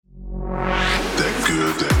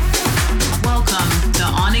to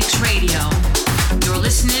Onyx Radio. You're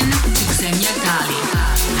listening to Xenia Gali.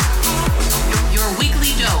 Your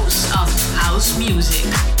weekly dose of house music.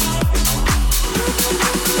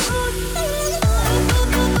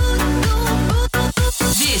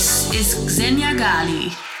 This is Xenia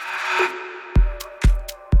Gali.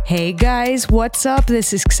 Hey guys, what's up?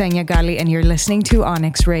 This is Xenia Gali and you're listening to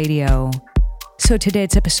Onyx Radio. So today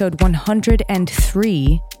it's episode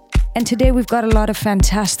 103, and today we've got a lot of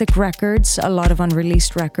fantastic records, a lot of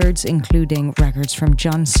unreleased records, including records from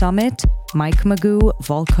John Summit, Mike Magoo,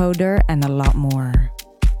 Volcoder, and a lot more.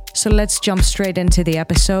 So let's jump straight into the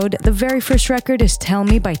episode. The very first record is Tell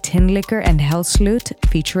Me by Tin Liquor and Hellsloot,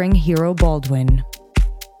 featuring Hero Baldwin.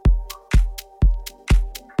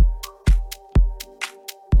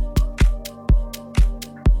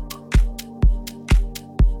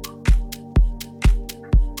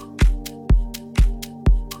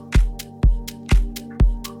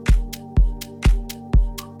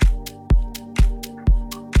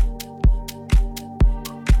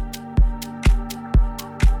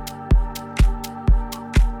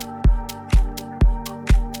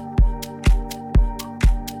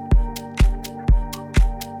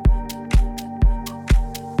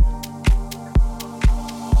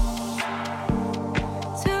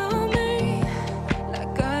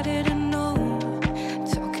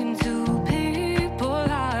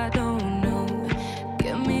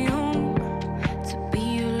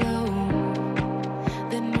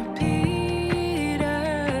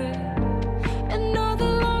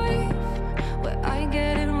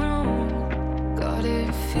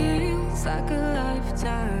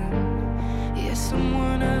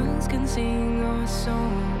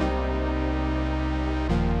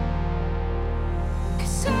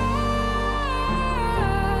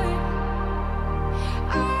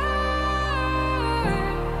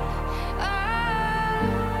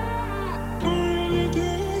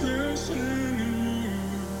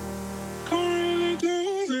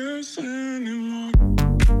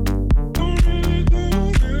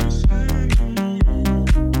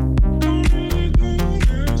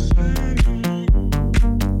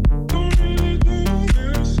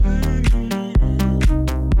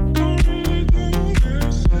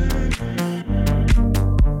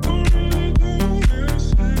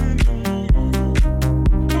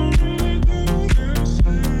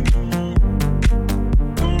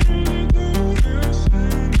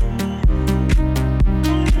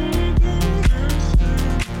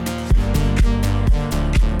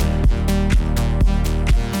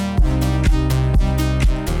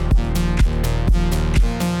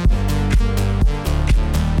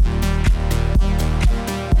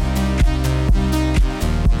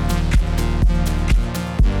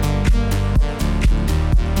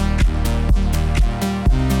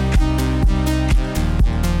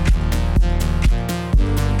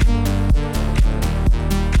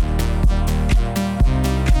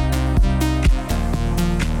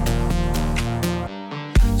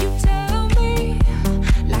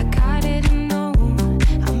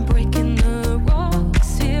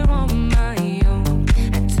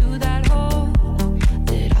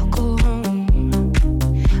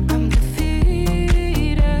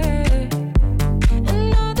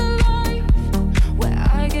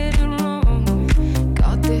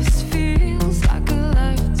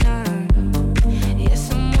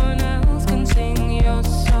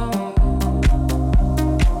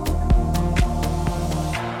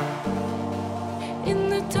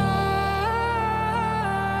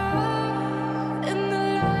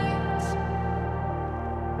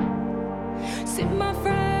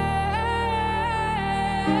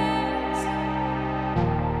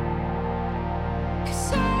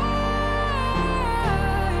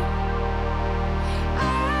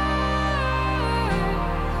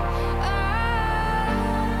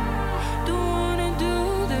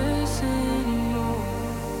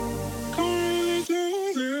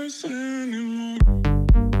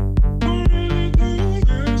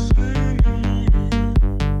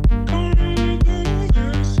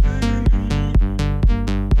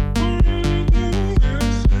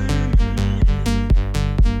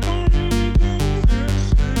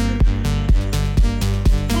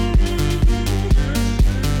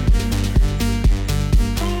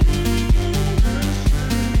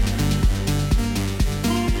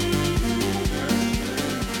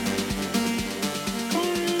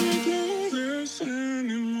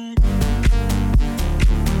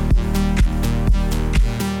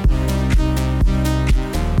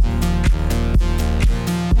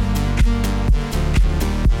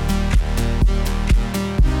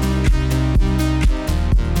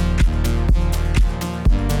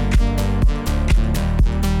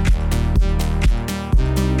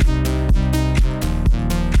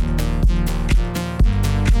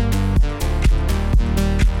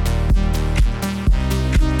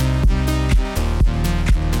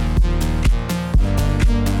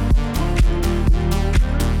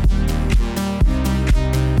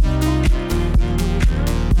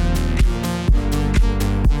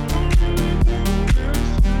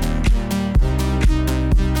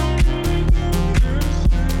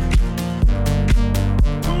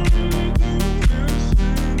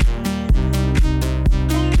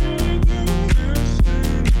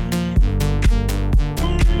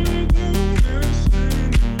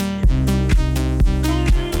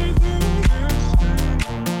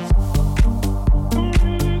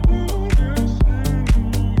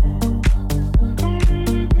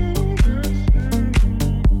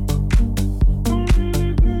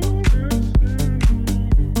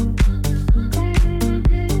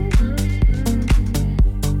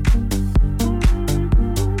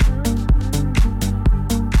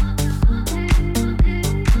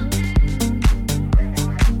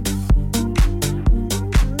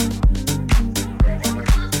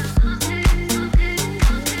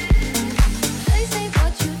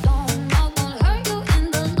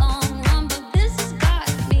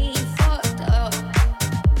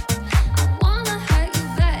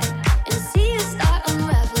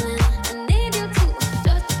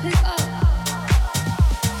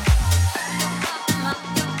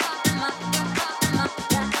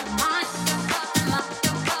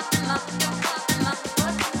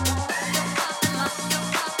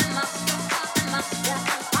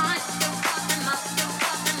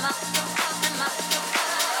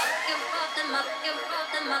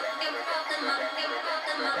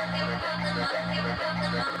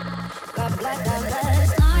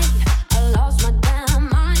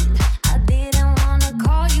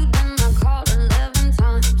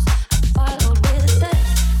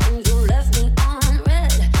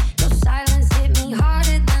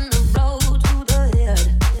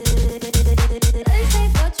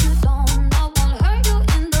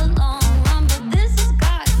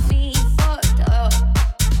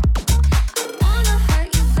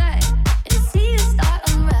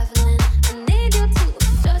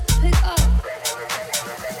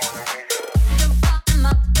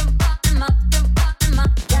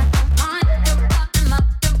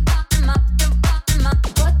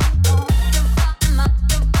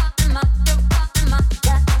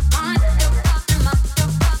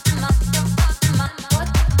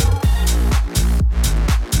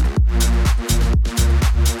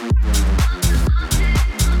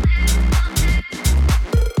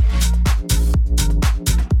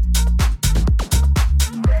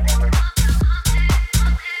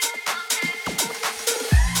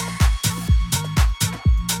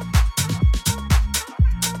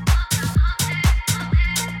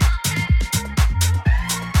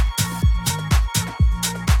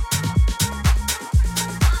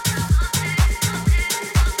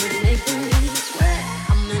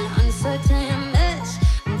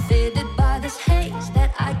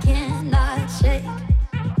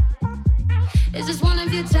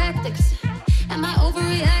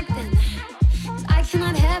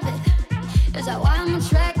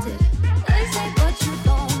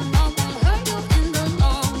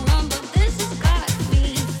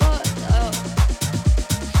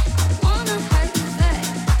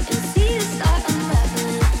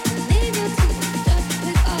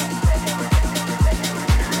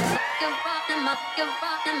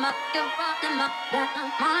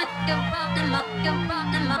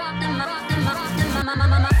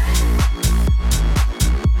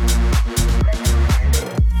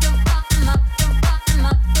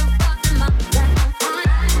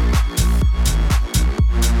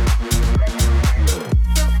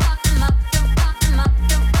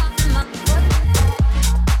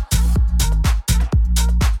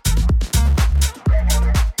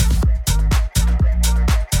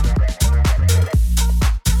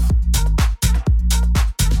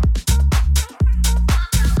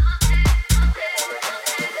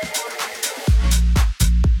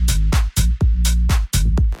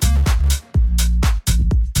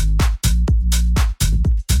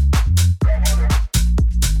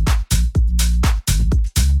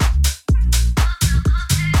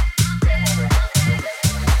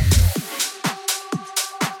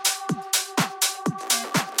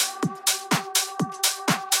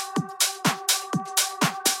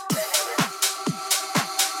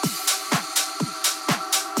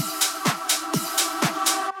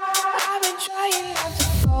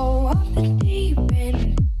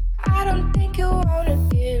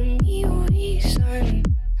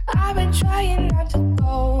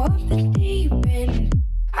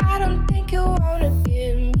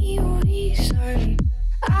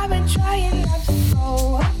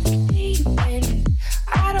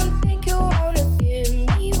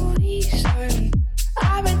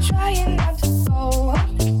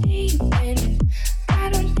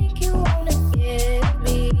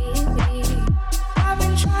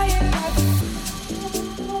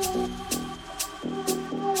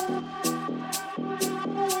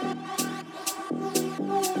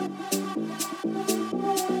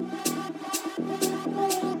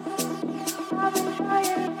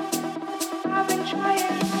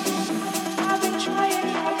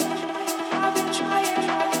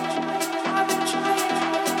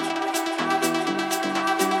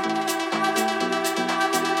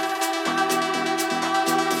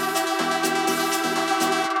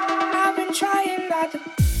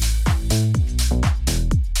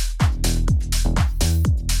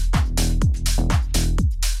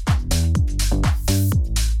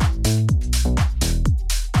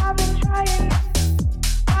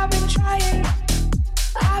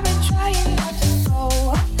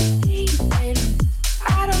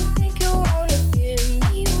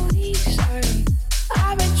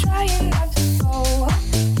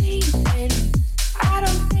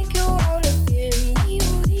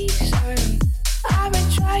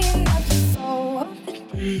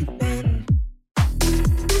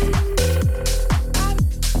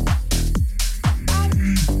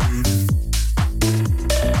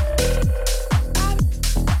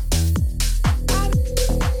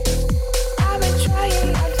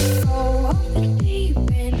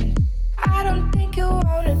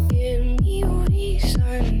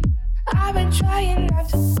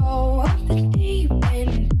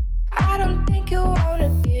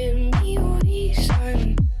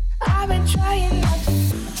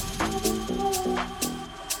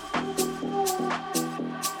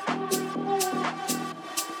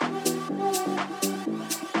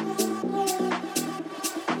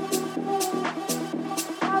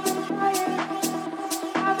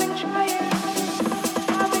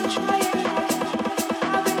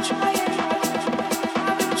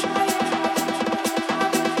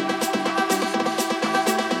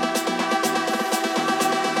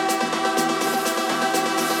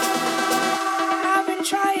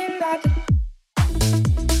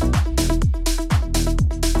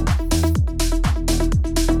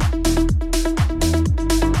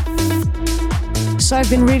 So I've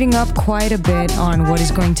been reading up quite a bit on what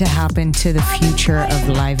is going to happen to the future of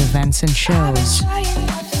live events and shows.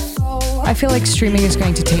 I feel like streaming is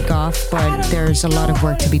going to take off, but there's a lot of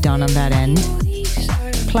work to be done on that end.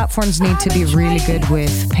 Platforms need to be really good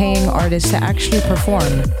with paying artists to actually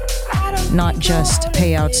perform, not just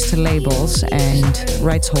payouts to labels and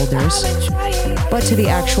rights holders, but to the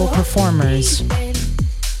actual performers.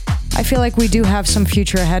 I feel like we do have some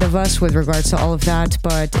future ahead of us with regards to all of that,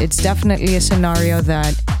 but it's definitely a scenario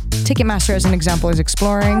that Ticketmaster, as an example, is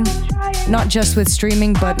exploring, not just with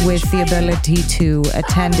streaming, but with the ability to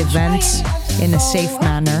attend events in a safe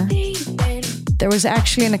manner. There was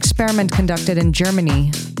actually an experiment conducted in Germany.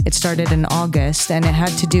 It started in August, and it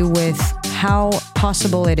had to do with how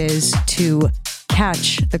possible it is to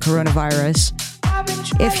catch the coronavirus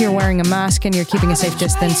if you're wearing a mask and you're keeping a safe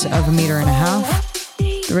distance of 1.5 meters.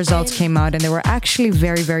 The results came out and they were actually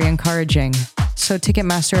very, very encouraging. So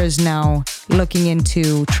Ticketmaster is now looking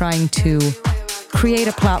into trying to create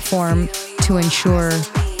a platform to ensure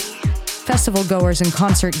festival goers and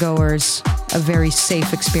concert goers a very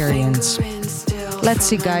safe experience. Let's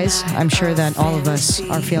see, guys. I'm sure that all of us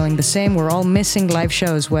are feeling the same. We're all missing live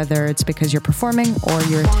shows, whether it's because you're performing or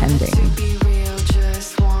you're attending.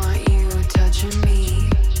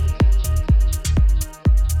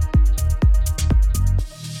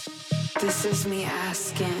 This is me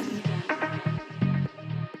asking.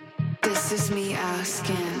 This is me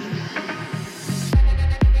asking.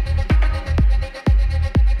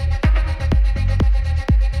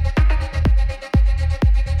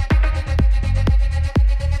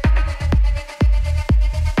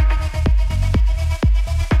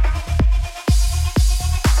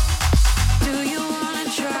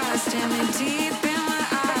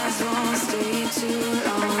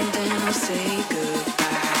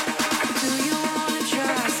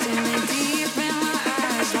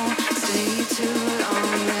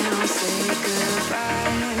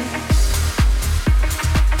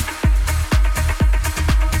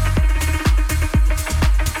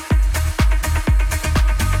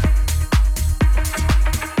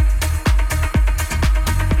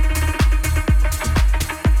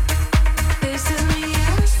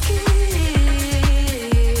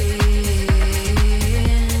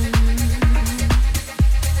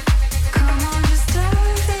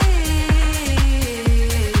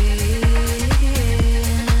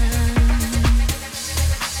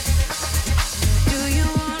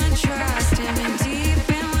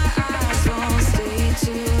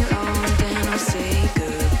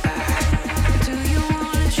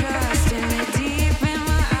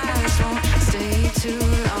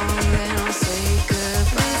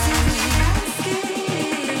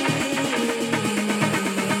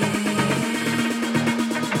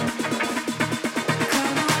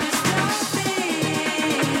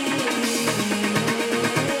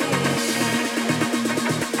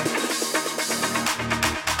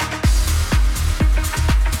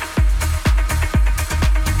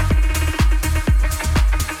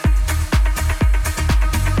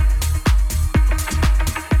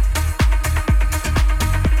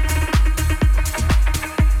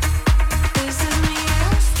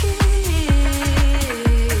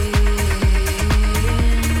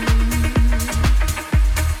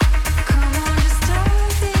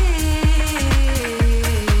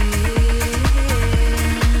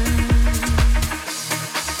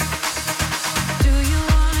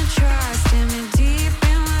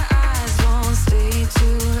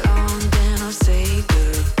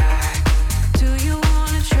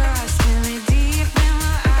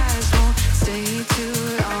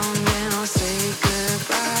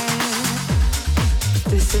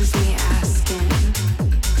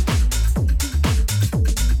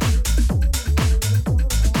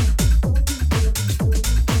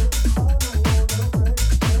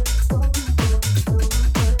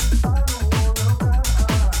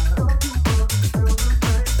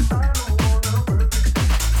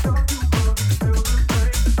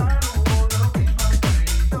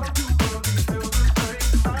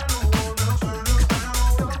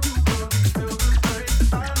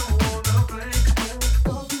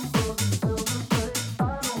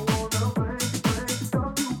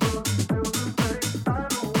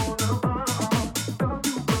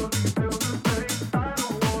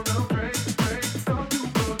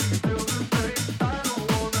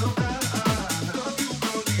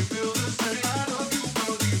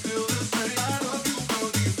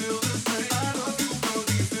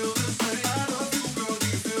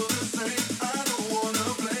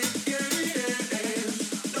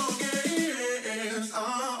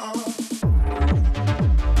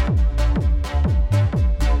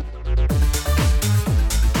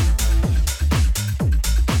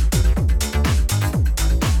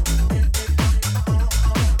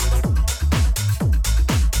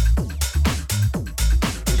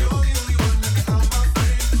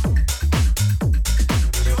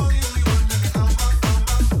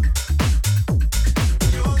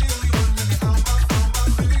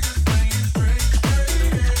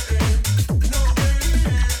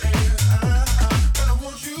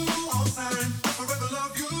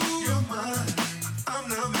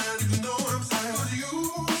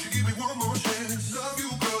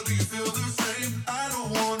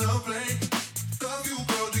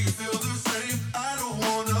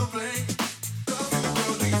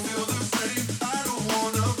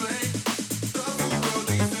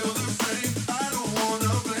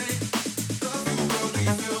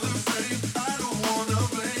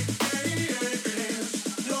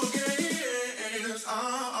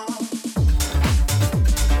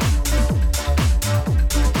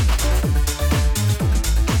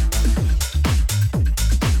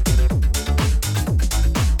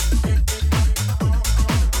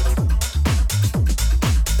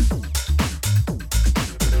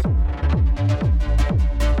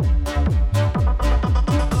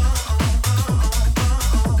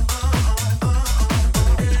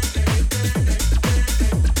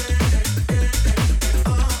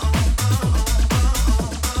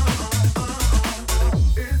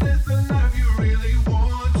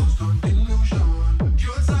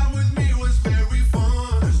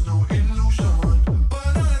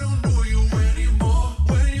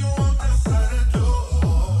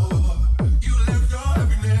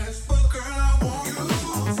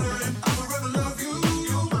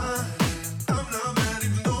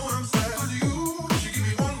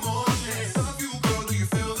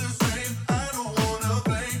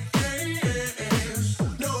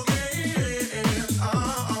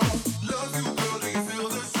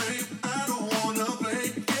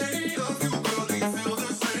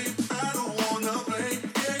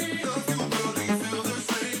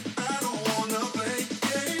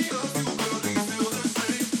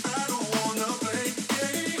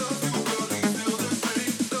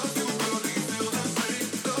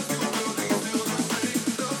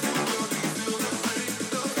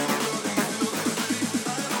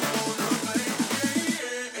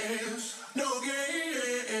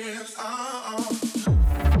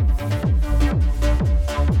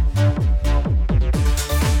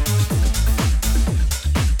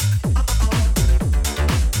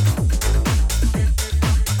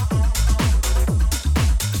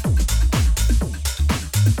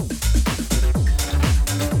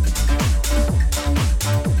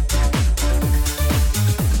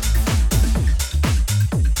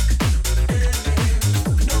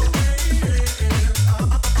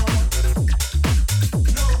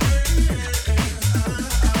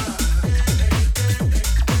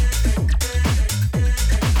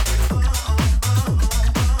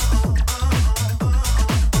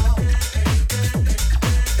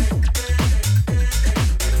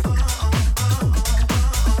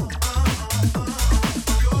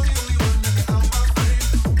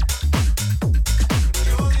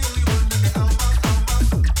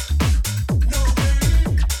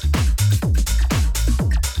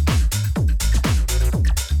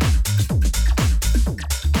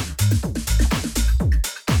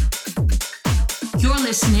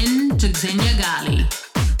 listening to Xenia Gali.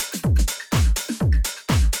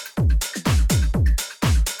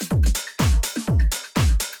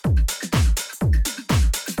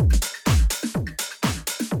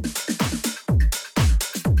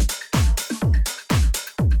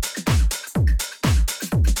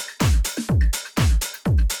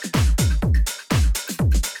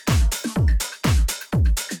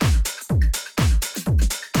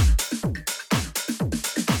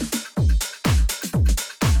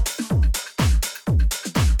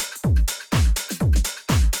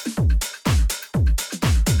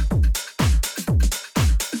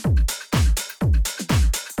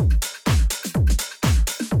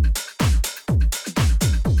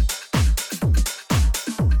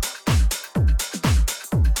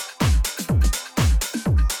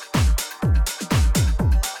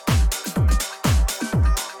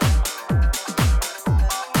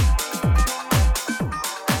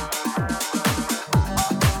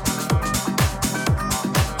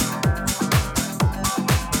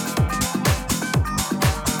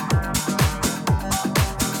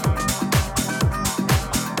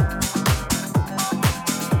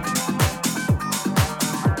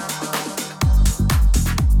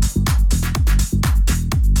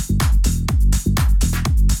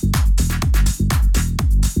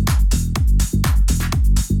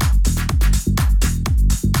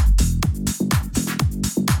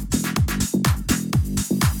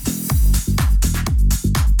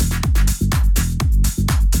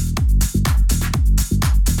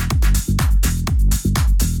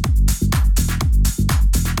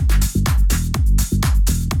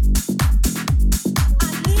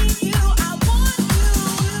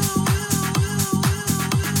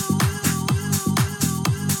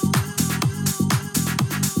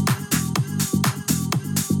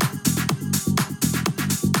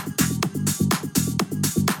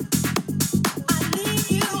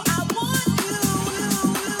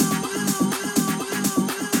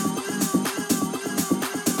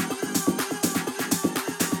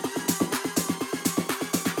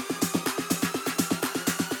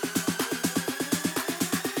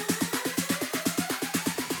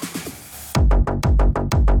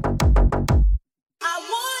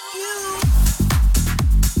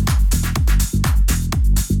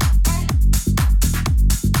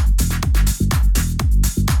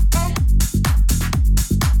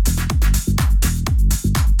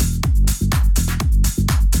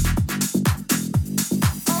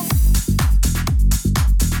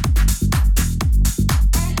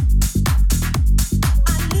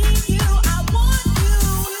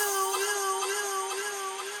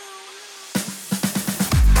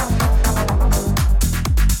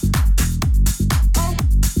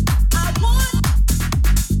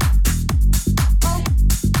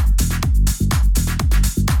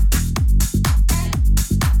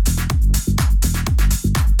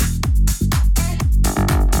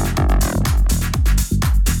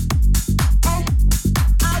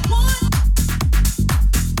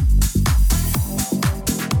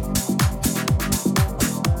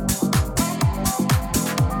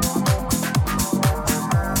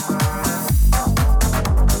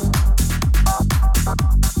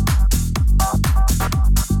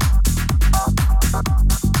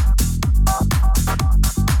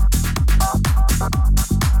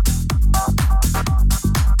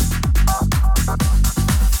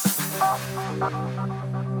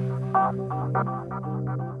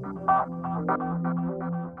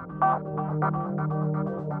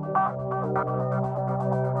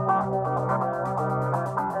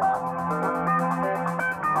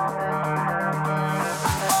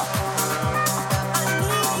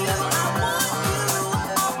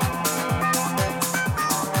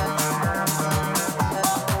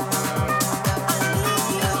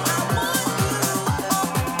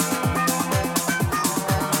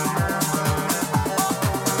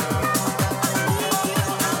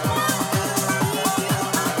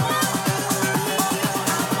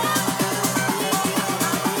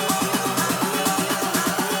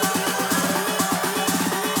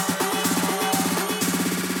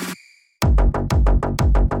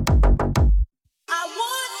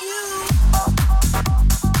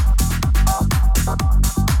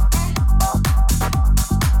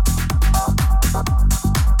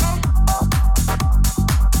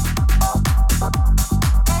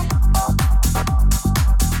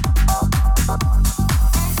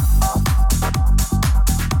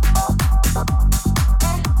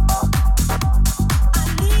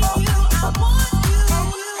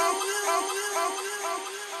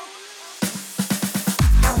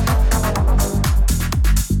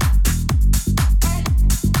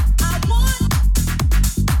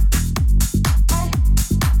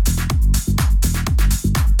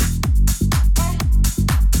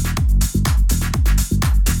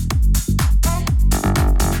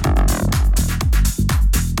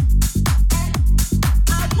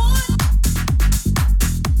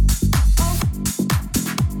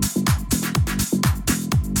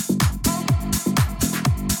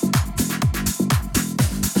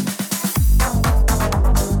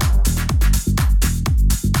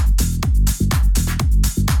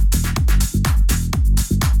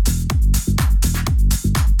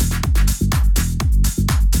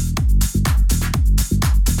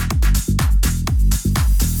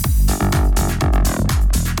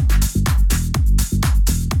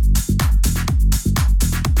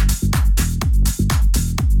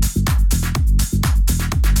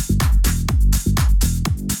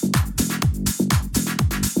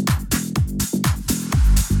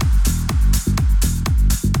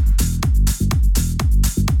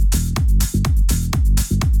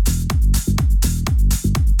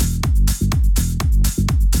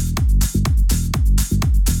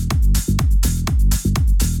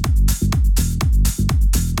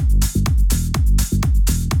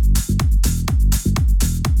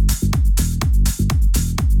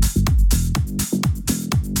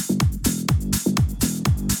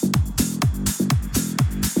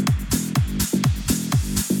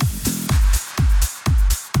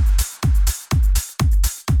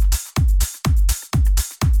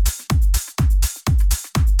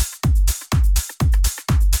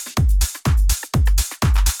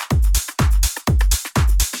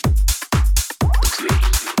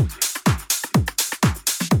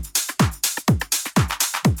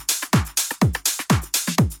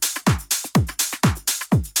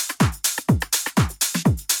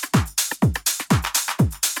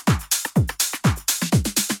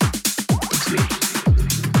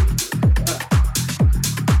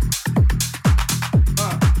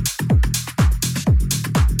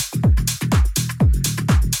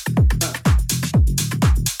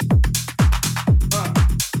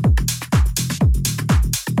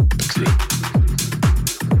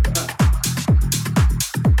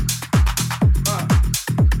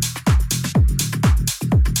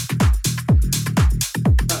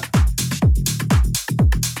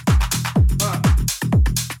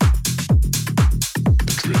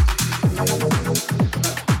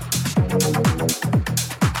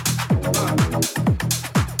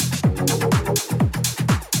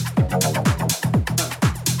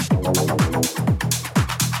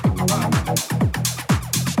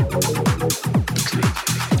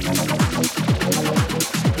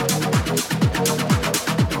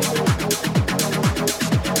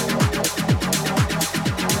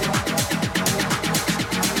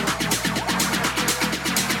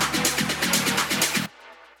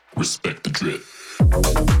 Respect the drip.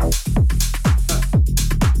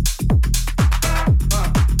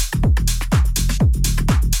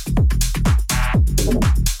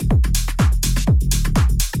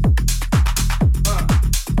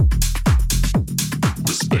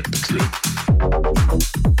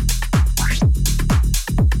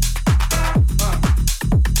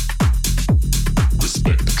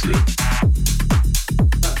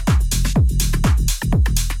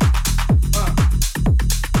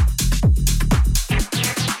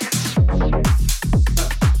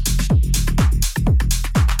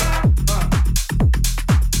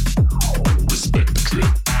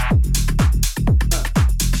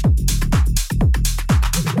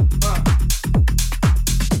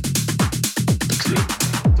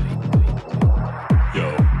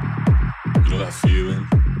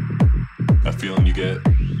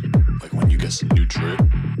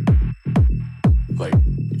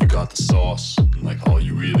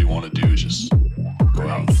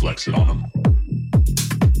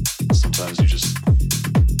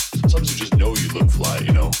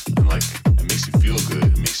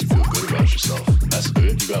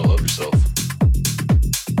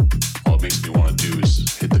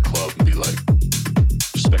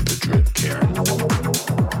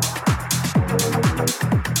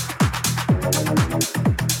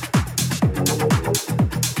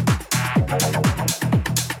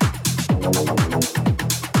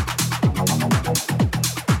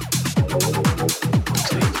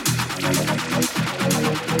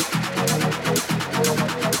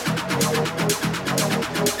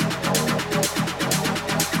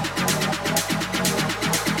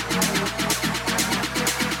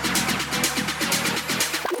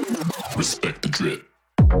 Respect the drip.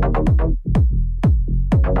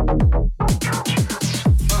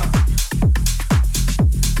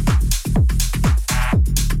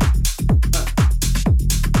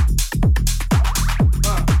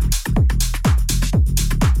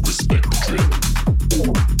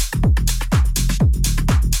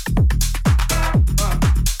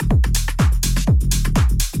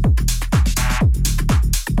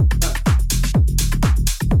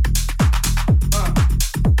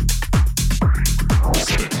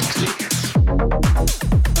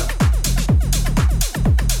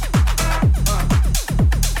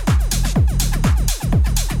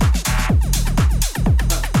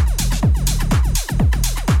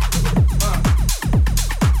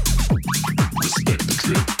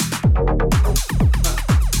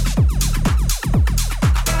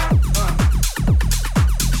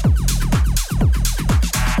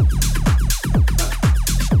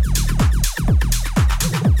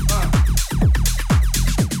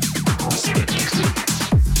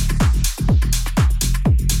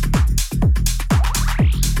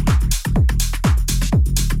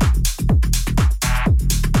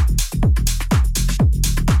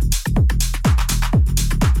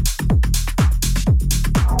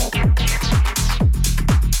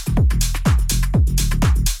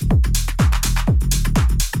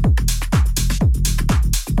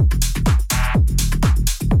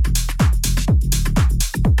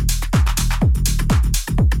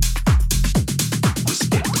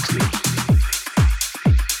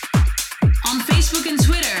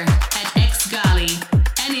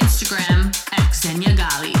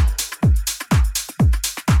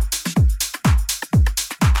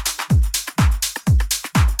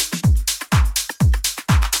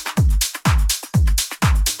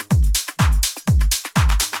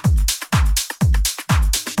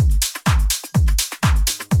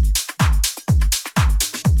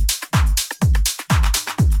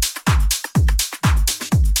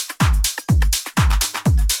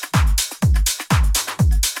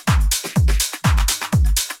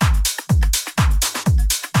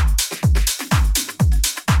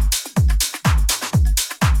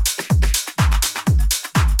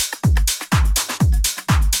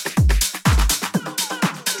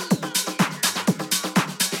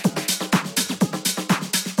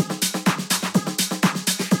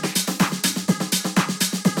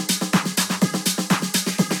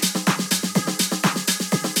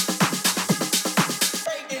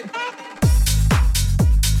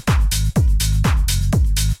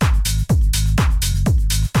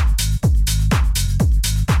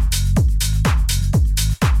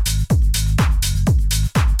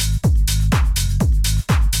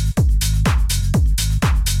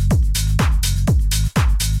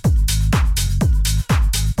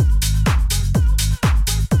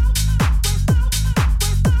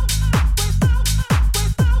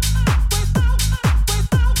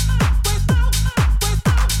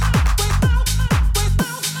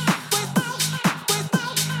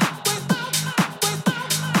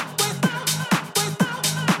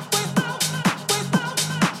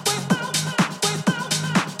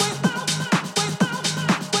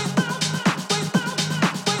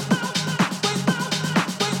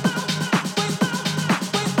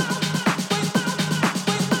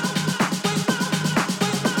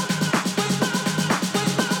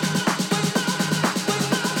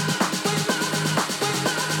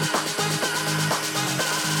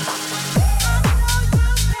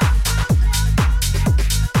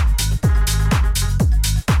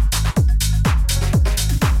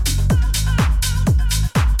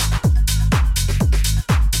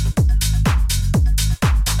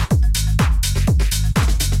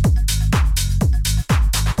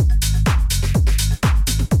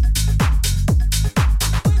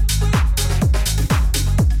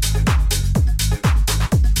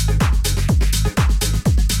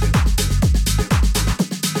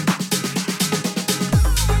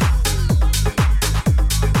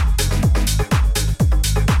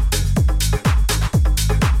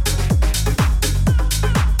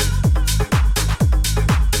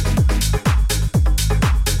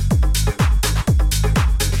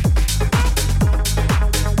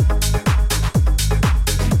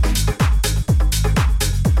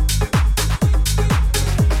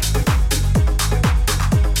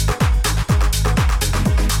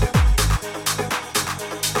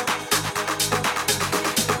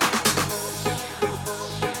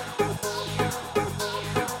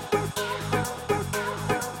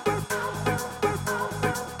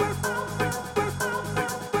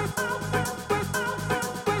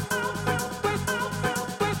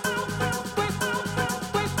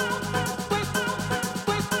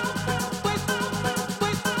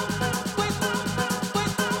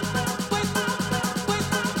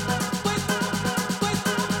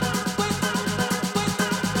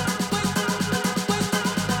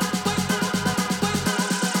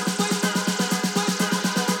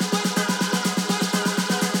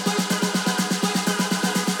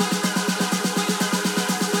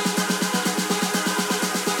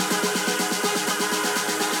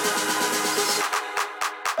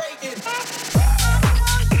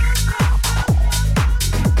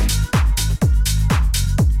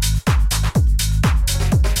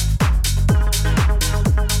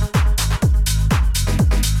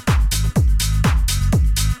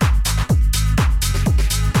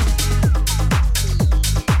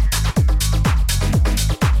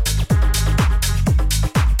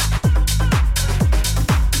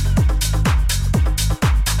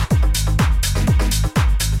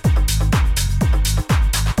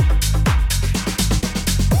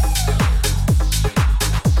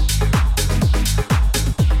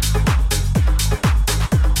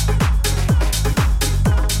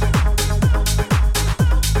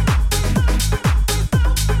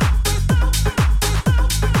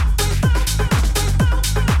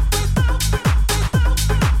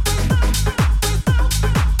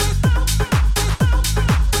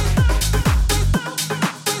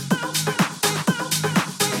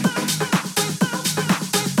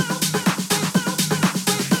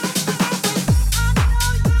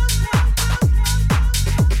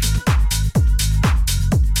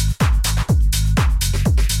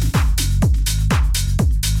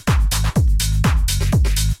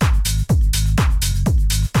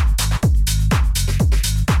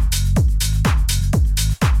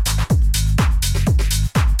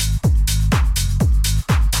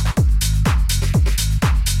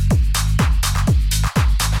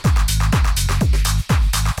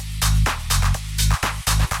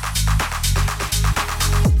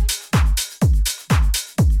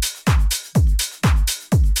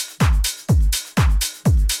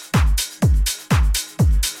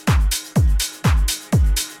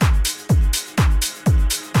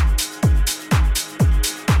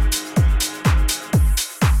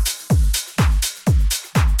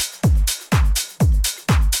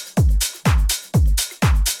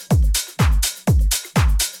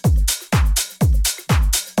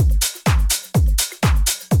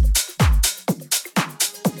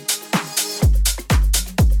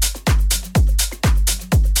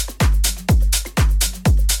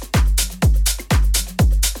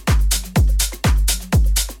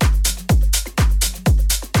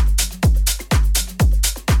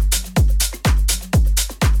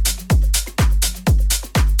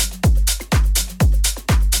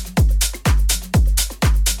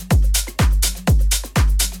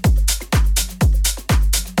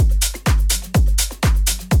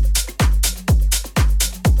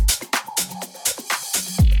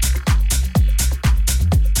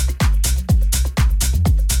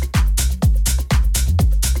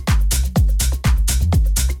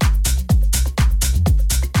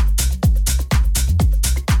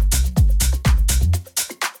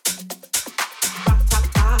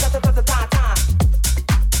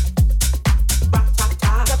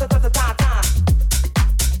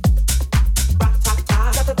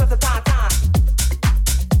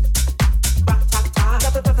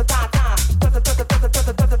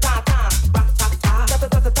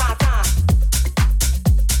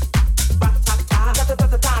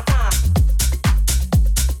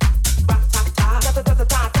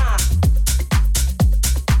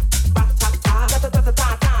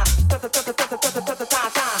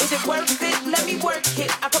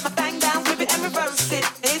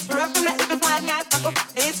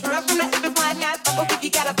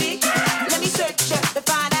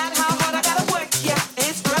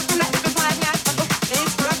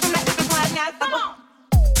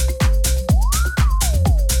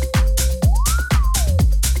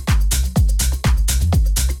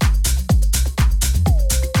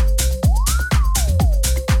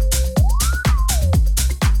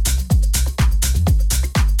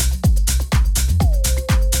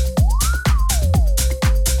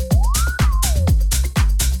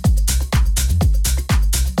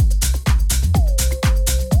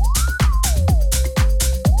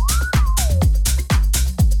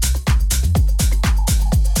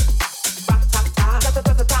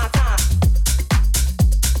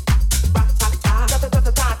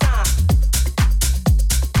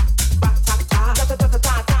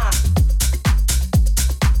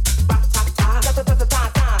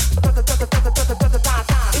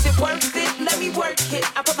 me work it.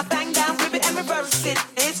 I put my thing down, flip it and reverse it.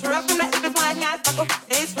 It's rough from that if it's flying out.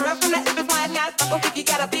 It's rough from that if it's flying out. If you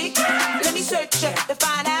got a big, let me search it to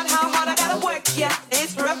find out how hard I gotta work. Yeah,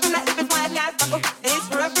 it's rough from that if it's flying out. It's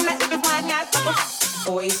rough from that if it's flying out.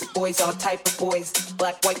 Boys, all type of boys.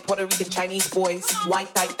 Black, white, Puerto Rican, Chinese boys.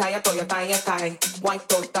 White tie, tie, toya, tie. White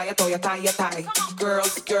tie, toya, tie.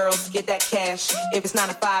 Girls, get that cash. If it's 9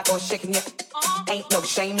 to 5 or shaking your, ain't no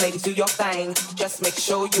shame, ladies, do your thing. Just make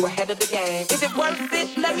sure you ahead of the game. Is it worth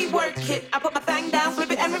it? Let me work it. I put my thing down,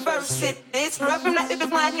 flip it and reverse it. It's rough from that if it's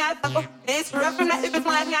flying out. It's rough from that if it's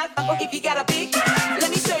flying out. If you got a big, let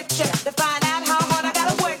me search it to find out how hard I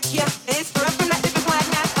gotta work. Yeah, it's rough from that if it's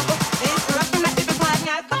flying out. It's rough from that if it's flying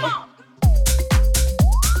out.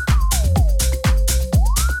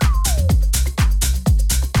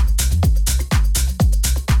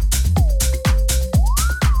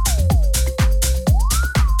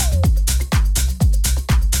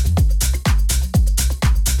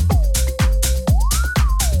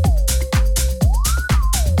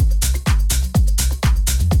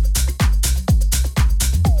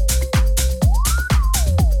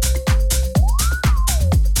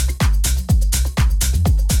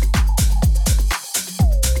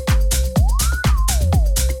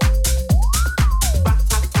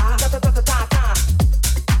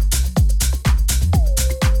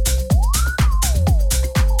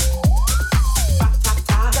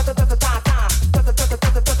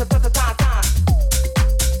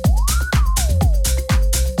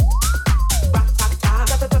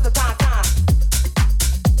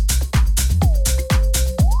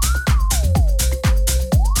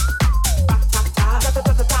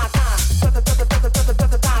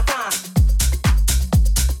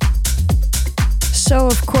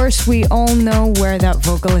 We all know where that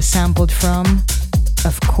vocal is sampled from.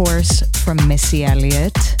 Of course, from Missy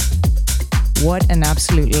Elliott. What an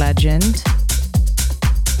absolute legend.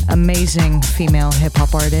 Amazing female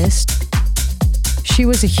hip-hop artist. She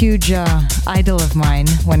was a huge idol of mine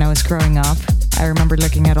when I was growing up. I remember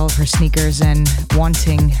looking at all of her sneakers and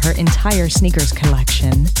wanting her entire sneakers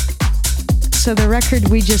collection. So the record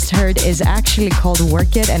we just heard is actually called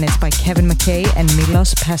Work It, and it's by Kevin McKay and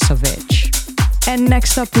Milos Pesovic. And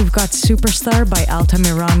next up, we've got Superstar by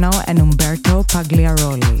Altamirano and Umberto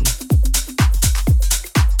Pagliaroli.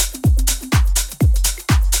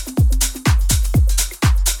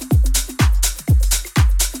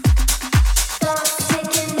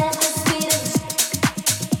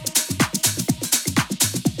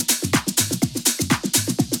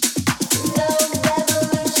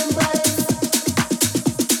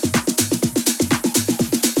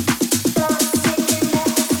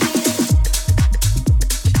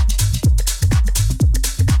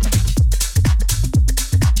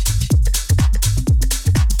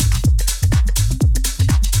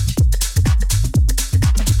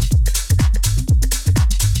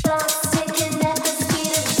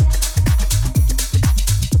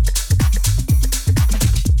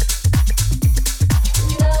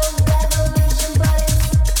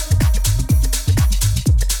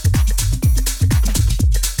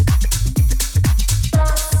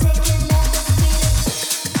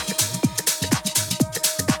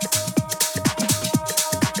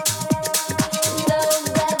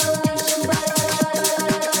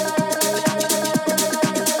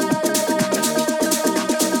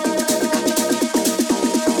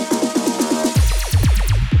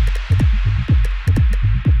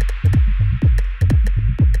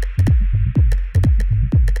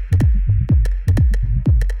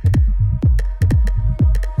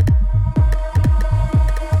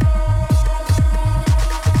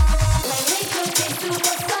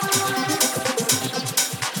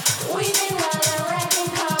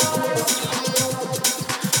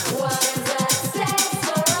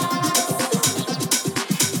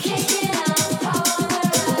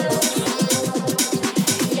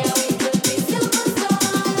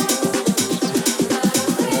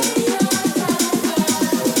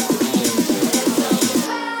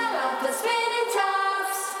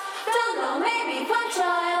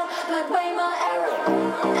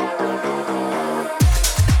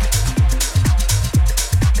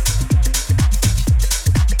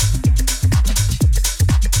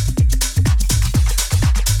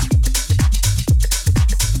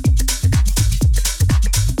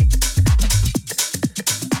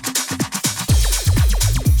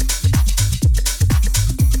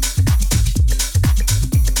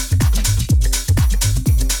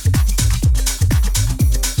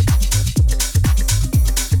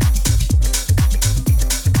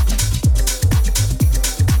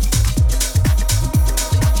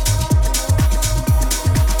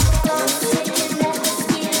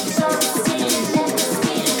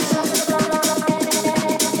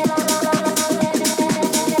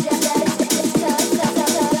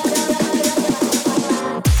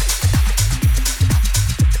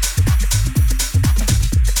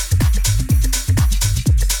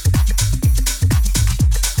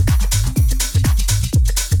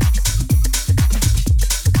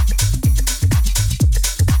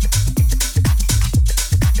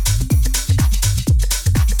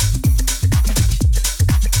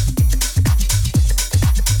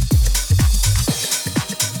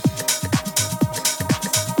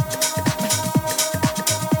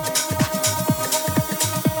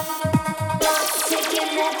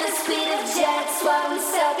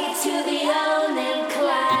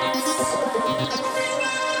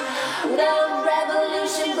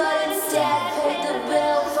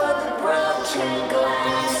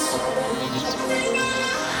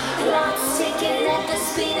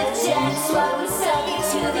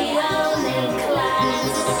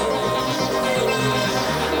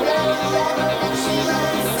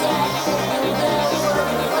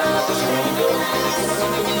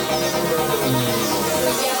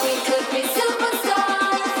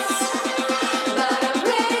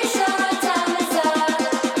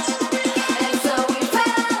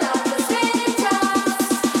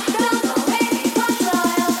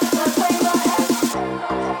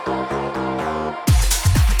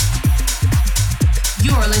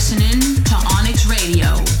 listening to Onyx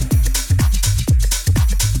Radio.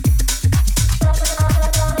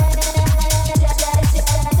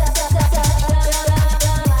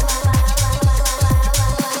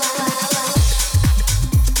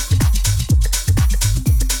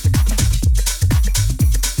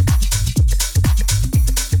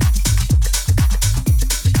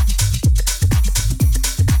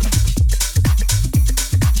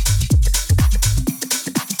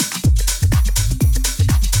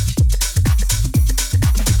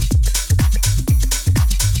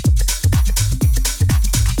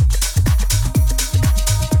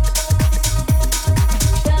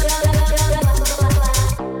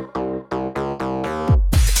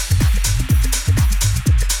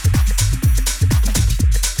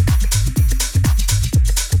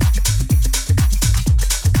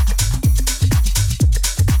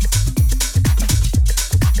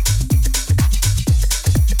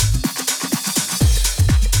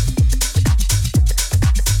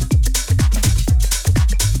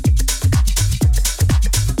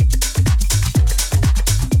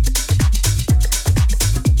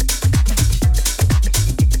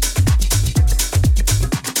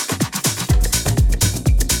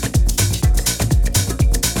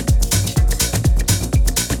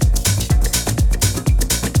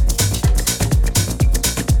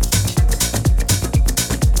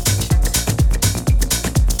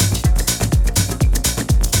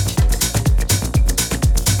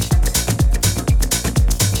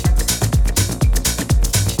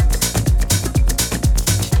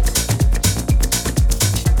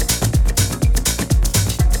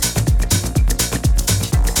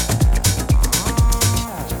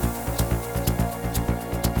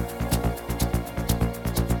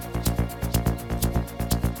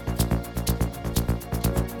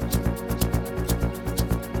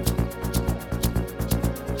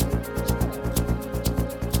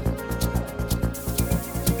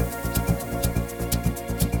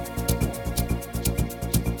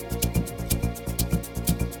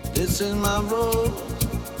 This is my road,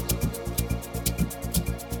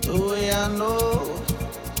 the way I know.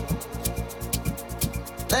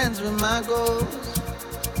 Dance with my goals,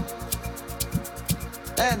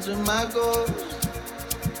 dance with my goals.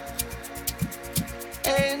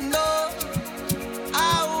 Ain't no,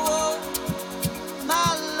 I want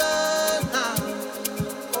my love now.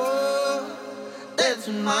 Oh, dance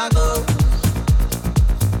with my goals,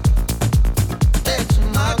 dance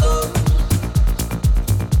with my goals.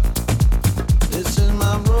 This is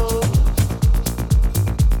my road,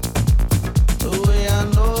 the way I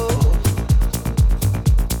know.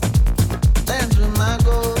 Dance with my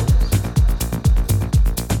goals,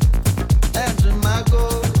 dance with my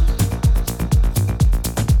goals.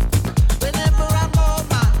 Whenever I'm on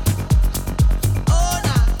my own,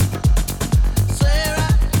 I swear I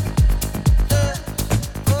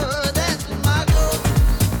oh, dance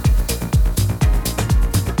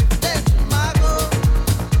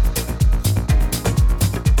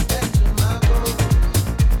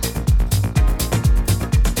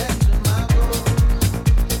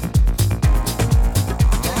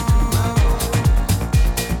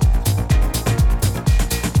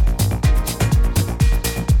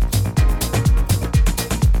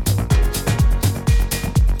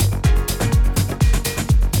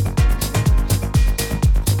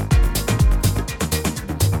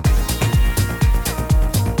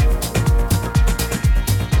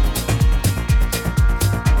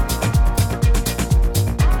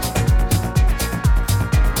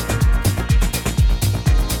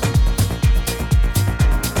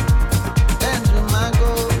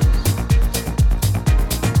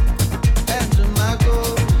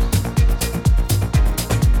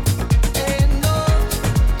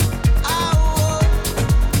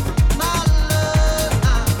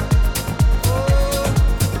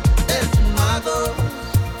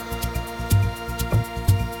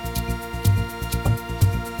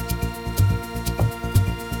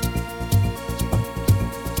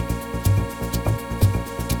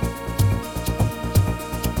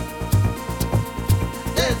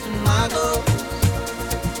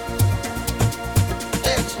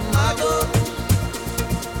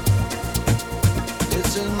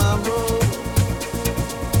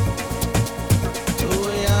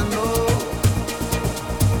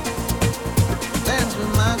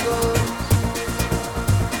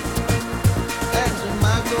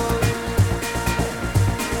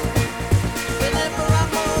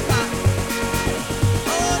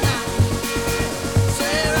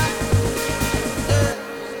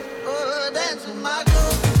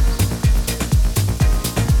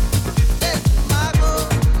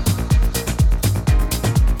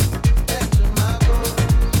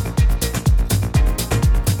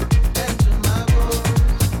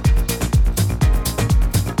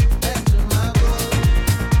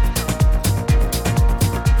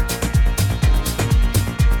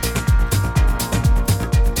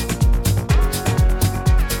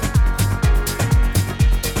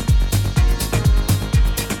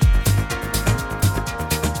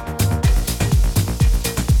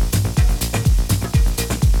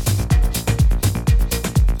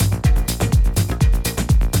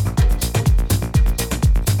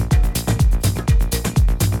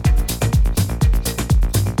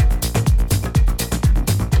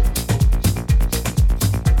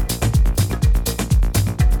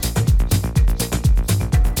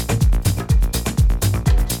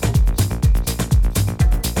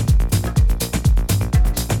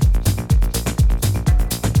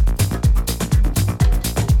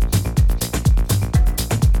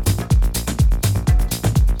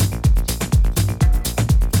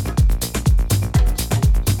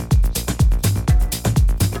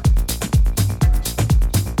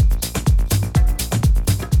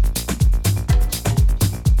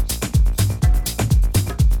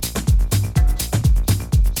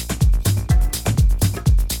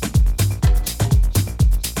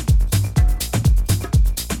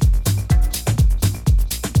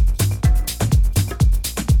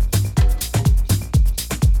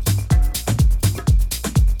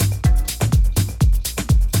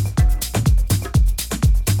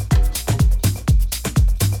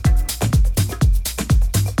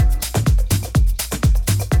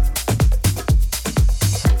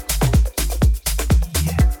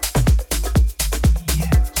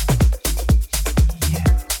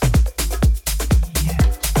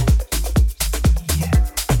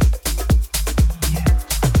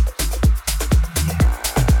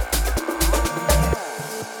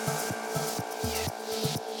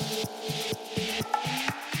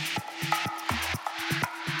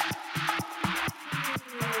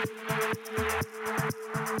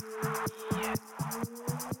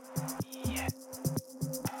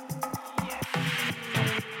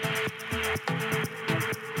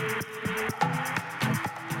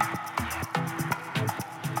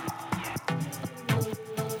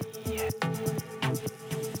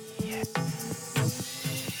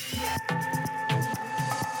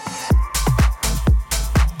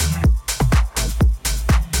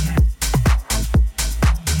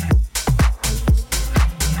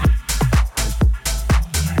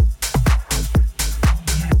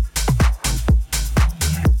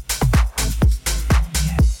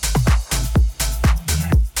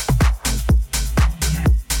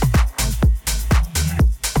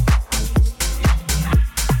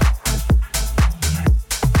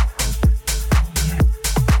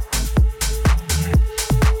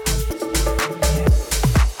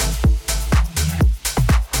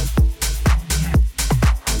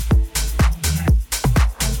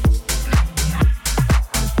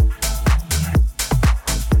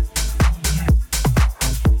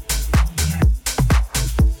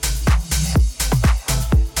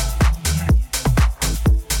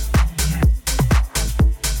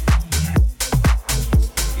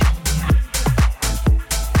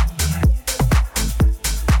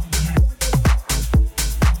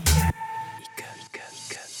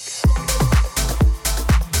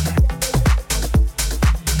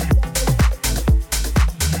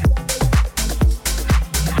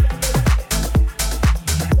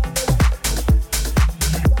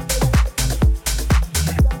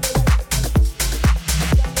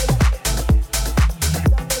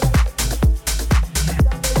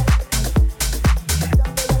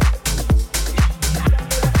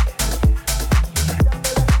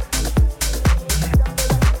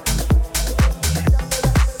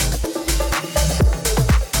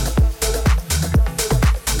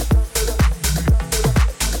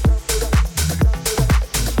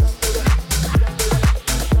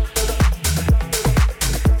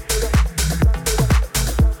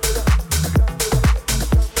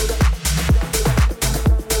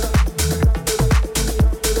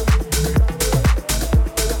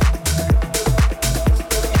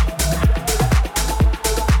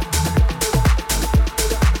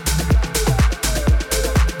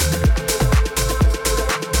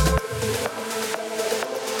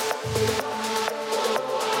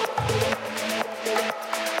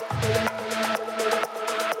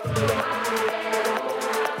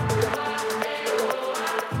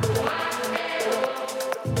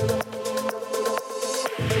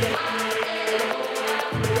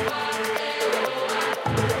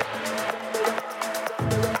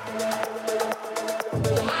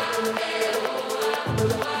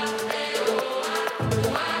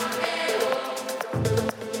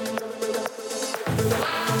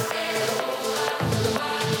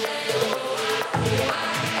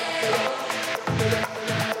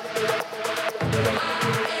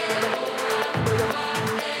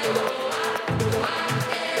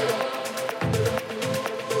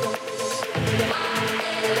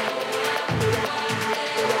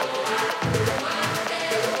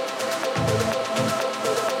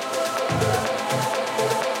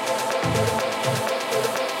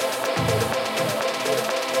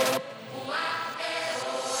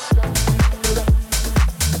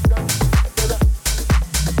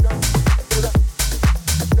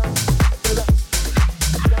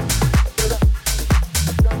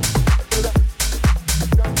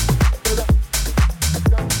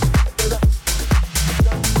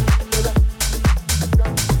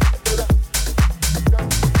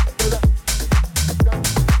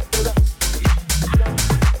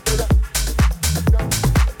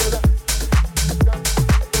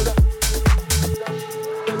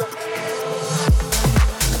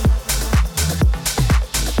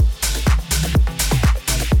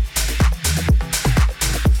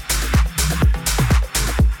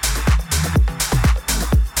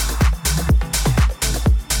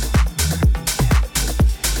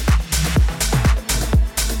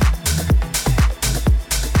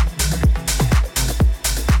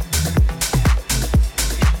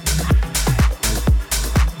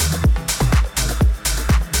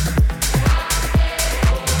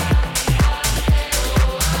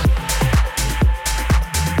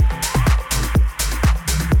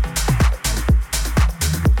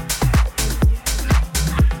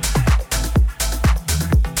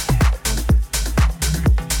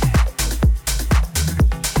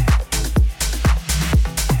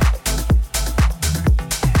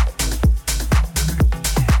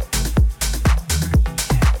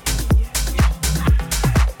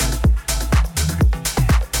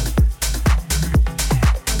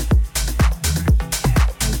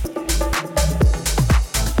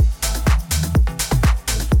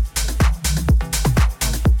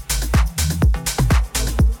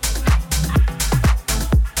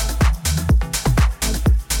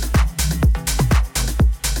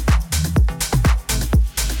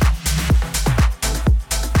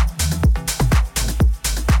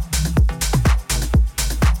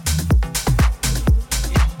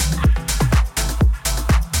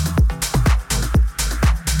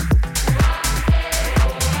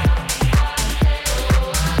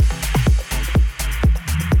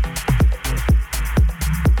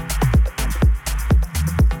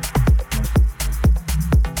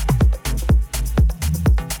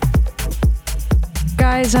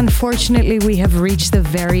guys, unfortunately we have reached the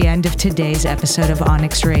very end of today's episode of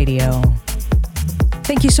Onyx Radio.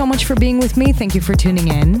 Thank you so much for being with me. Thank you for tuning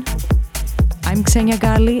in. I'm Xenia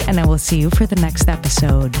Ghali, and I will see you for the next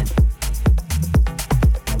episode.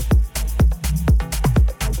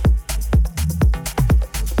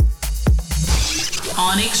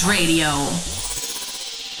 Onyx Radio.